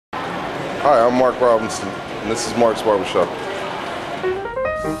Hi, I'm Mark Robinson, and this is Mark's Barbershop.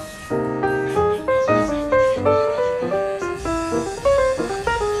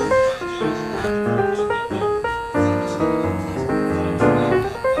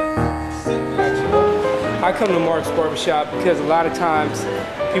 I come to Mark's Barbershop because a lot of times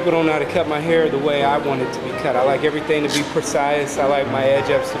people don't know how to cut my hair the way I want it to be cut. I like everything to be precise. I like my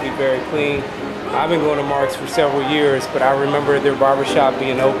edge-ups to be very clean. I've been going to Mark's for several years, but I remember their barbershop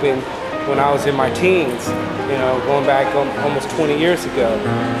being open when I was in my teens, you know, going back almost 20 years ago.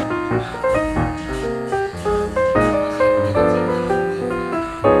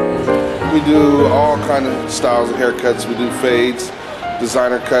 We do all kinds of styles of haircuts. We do fades,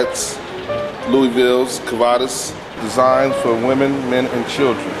 designer cuts, Louisvilles, cavadas, designs for women, men, and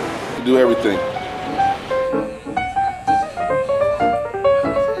children. We do everything.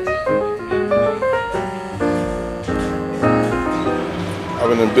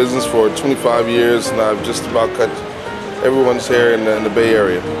 I've been in business for 25 years, and I've just about cut everyone's hair in the Bay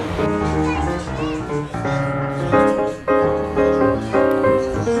Area.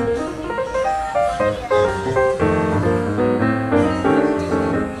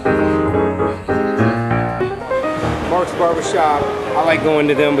 Mark's Barbershop, I like going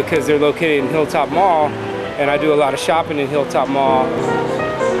to them because they're located in Hilltop Mall, and I do a lot of shopping in Hilltop Mall.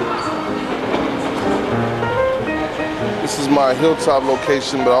 This is my Hilltop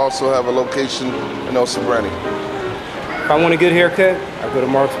location, but I also have a location in El Sobrante. If I want a good haircut, I go to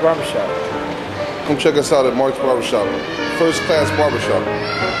Mark's Barbershop. Come check us out at Mark's Barbershop. First class barbershop.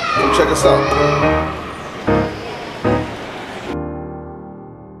 Come check us out.